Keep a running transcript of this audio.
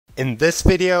In this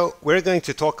video, we're going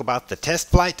to talk about the test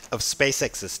flight of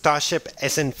SpaceX's Starship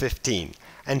SN15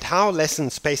 and how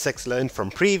lessons SpaceX learned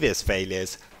from previous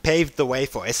failures paved the way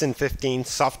for SN15's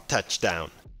soft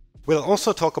touchdown. We'll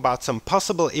also talk about some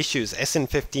possible issues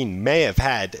SN15 may have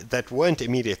had that weren't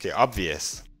immediately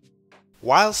obvious.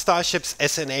 While Starships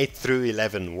SN8 through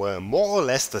 11 were more or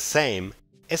less the same,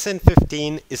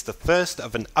 SN15 is the first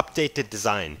of an updated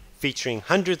design featuring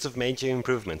hundreds of major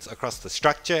improvements across the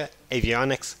structure,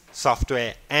 avionics,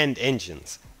 software, and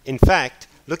engines. In fact,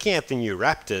 looking at the new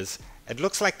Raptors, it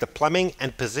looks like the plumbing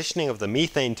and positioning of the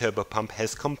methane turbopump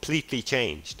has completely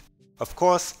changed. Of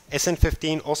course,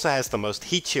 SN15 also has the most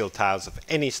heat shield tiles of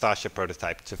any Starship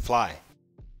prototype to fly.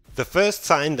 The first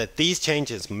sign that these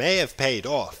changes may have paid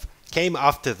off came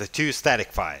after the two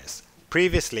static fires.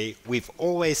 Previously, we've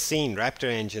always seen Raptor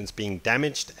engines being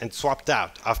damaged and swapped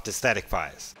out after static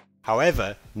fires.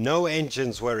 However, no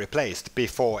engines were replaced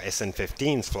before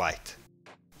SN15's flight.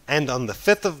 And on the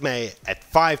 5th of May at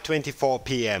 5:24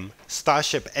 p.m,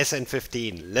 Starship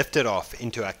SN15 lifted off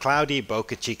into a cloudy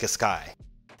Boca Chica sky.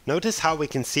 Notice how we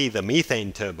can see the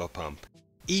methane turbopump.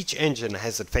 Each engine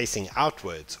has it facing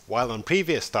outwards, while on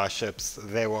previous Starships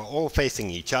they were all facing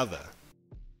each other.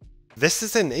 This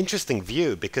is an interesting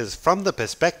view because from the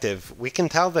perspective we can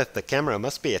tell that the camera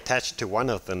must be attached to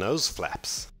one of the nose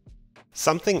flaps.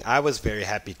 Something I was very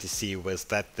happy to see was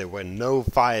that there were no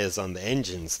fires on the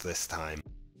engines this time.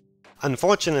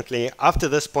 Unfortunately, after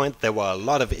this point there were a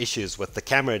lot of issues with the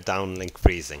camera downlink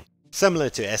freezing, similar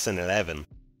to SN11.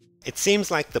 It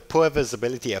seems like the poor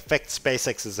visibility affects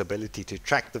SpaceX's ability to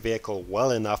track the vehicle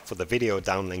well enough for the video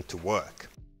downlink to work.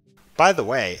 By the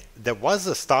way, there was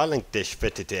a Starlink dish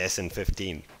fitted to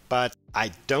SN15, but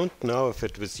I don't know if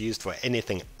it was used for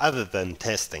anything other than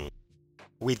testing.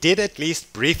 We did at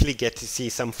least briefly get to see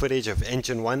some footage of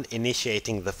Engine 1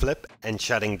 initiating the flip and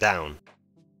shutting down.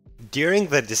 During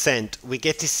the descent, we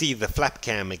get to see the flap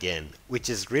cam again,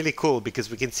 which is really cool because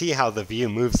we can see how the view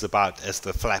moves about as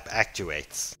the flap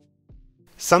actuates.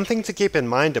 Something to keep in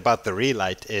mind about the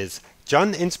relight is,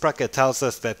 John Innsbrucker tells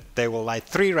us that they will light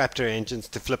 3 Raptor engines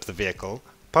to flip the vehicle,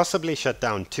 possibly shut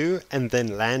down 2 and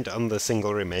then land on the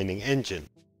single remaining engine.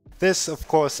 This of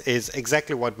course is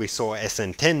exactly what we saw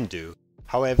SN10 do.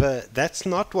 However, that's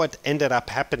not what ended up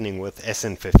happening with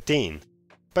SN15,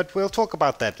 but we'll talk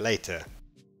about that later.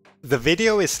 The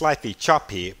video is slightly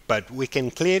choppy, but we can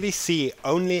clearly see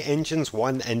only engines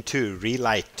 1 and 2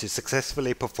 relight to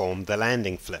successfully perform the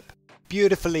landing flip,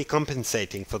 beautifully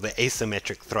compensating for the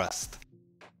asymmetric thrust.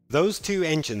 Those 2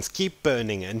 engines keep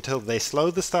burning until they slow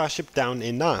the Starship down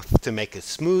enough to make a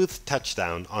smooth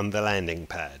touchdown on the landing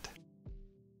pad.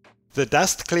 The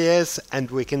dust clears and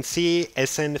we can see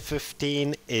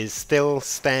SN15 is still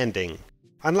standing.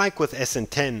 Unlike with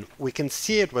SN10, we can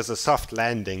see it was a soft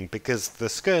landing because the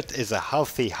skirt is a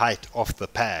healthy height off the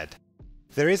pad.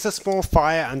 There is a small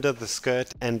fire under the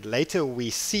skirt and later we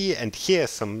see and hear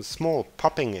some small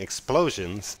popping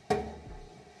explosions.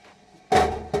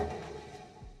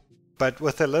 But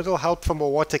with a little help from a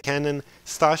water cannon,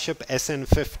 Starship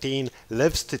SN15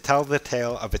 lives to tell the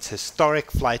tale of its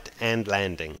historic flight and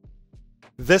landing.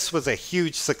 This was a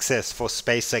huge success for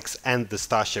SpaceX and the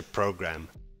Starship program.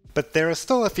 But there are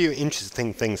still a few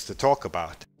interesting things to talk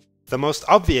about. The most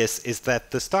obvious is that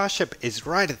the Starship is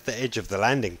right at the edge of the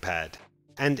landing pad.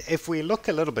 And if we look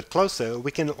a little bit closer,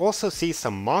 we can also see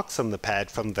some marks on the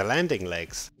pad from the landing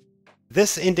legs.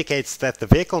 This indicates that the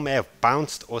vehicle may have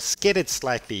bounced or skidded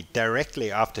slightly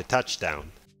directly after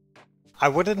touchdown. I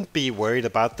wouldn't be worried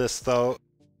about this though.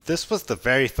 This was the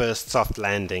very first soft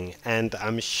landing, and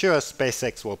I'm sure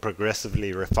SpaceX will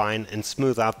progressively refine and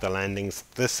smooth out the landings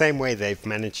the same way they've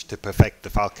managed to perfect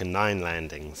the Falcon 9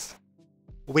 landings.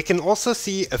 We can also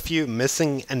see a few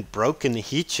missing and broken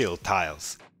heat shield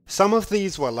tiles. Some of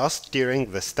these were lost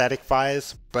during the static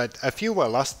fires, but a few were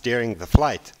lost during the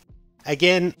flight.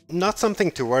 Again, not something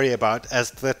to worry about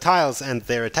as the tiles and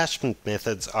their attachment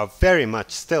methods are very much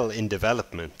still in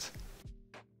development.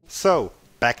 So,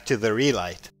 back to the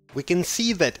relight. We can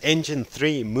see that engine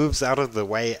 3 moves out of the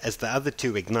way as the other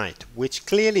 2 ignite, which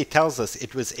clearly tells us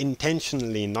it was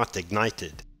intentionally not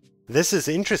ignited. This is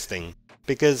interesting,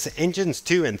 because engines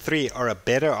 2 and 3 are a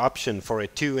better option for a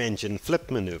 2-engine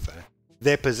flip maneuver.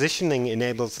 Their positioning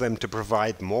enables them to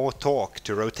provide more torque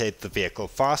to rotate the vehicle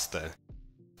faster.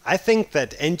 I think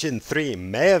that engine 3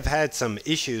 may have had some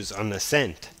issues on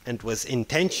ascent and was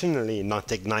intentionally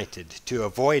not ignited to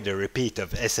avoid a repeat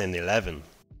of SN11.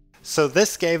 So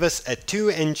this gave us a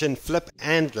 2-engine flip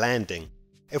and landing.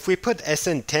 If we put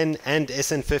SN10 and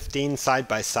SN15 side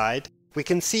by side, we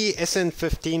can see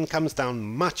SN15 comes down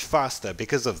much faster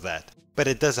because of that. but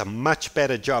it does a much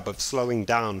better job of slowing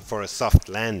down for a soft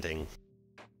landing.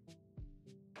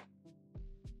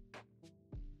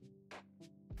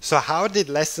 So how did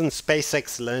lessons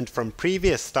SpaceX learned from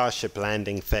previous Starship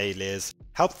landing failures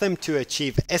help them to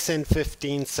achieve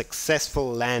SN15's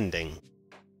successful landing?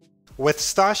 With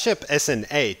Starship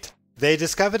SN8, they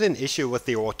discovered an issue with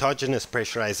the autogenous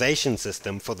pressurization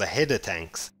system for the header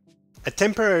tanks. A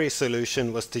temporary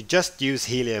solution was to just use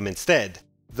helium instead,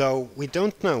 though we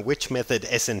don't know which method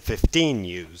SN15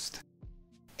 used.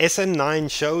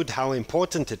 SN9 showed how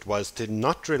important it was to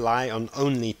not rely on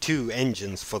only 2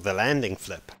 engines for the landing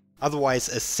flip, otherwise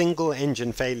a single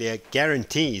engine failure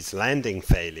guarantees landing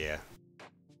failure.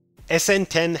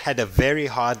 SN10 had a very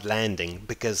hard landing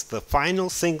because the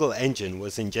final single engine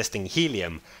was ingesting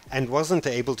helium and wasn't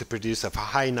able to produce a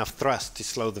high enough thrust to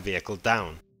slow the vehicle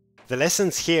down. The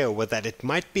lessons here were that it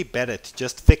might be better to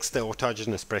just fix the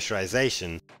autogenous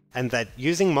pressurization, and that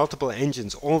using multiple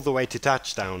engines all the way to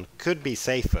touchdown could be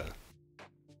safer.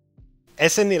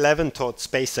 SN11 taught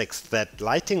SpaceX that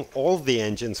lighting all the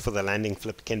engines for the landing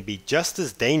flip can be just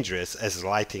as dangerous as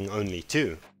lighting only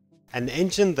 2. An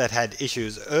engine that had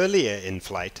issues earlier in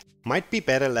flight might be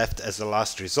better left as a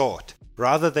last resort,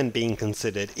 rather than being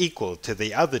considered equal to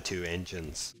the other 2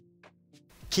 engines.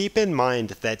 Keep in mind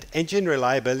that engine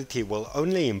reliability will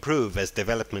only improve as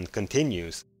development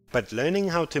continues, but learning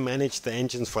how to manage the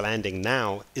engines for landing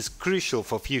now is crucial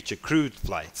for future crewed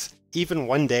flights, even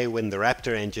one day when the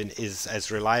Raptor engine is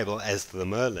as reliable as the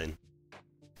Merlin.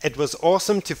 It was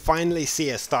awesome to finally see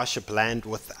a Starship land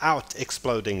without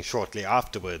exploding shortly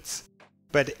afterwards.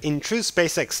 But in true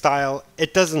SpaceX style,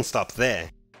 it doesn't stop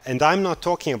there. And I'm not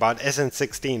talking about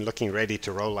SN16 looking ready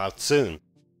to roll out soon.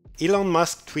 Elon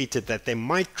Musk tweeted that they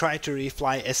might try to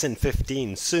refly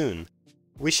SN15 soon.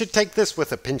 We should take this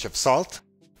with a pinch of salt,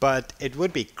 but it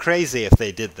would be crazy if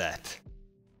they did that.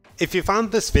 If you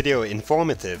found this video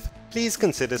informative, please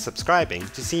consider subscribing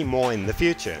to see more in the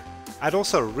future. I'd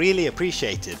also really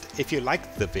appreciate it if you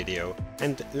liked the video,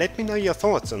 and let me know your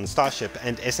thoughts on Starship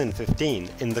and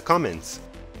SN15 in the comments.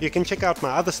 You can check out my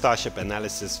other Starship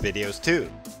analysis videos too.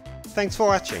 Thanks for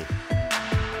watching.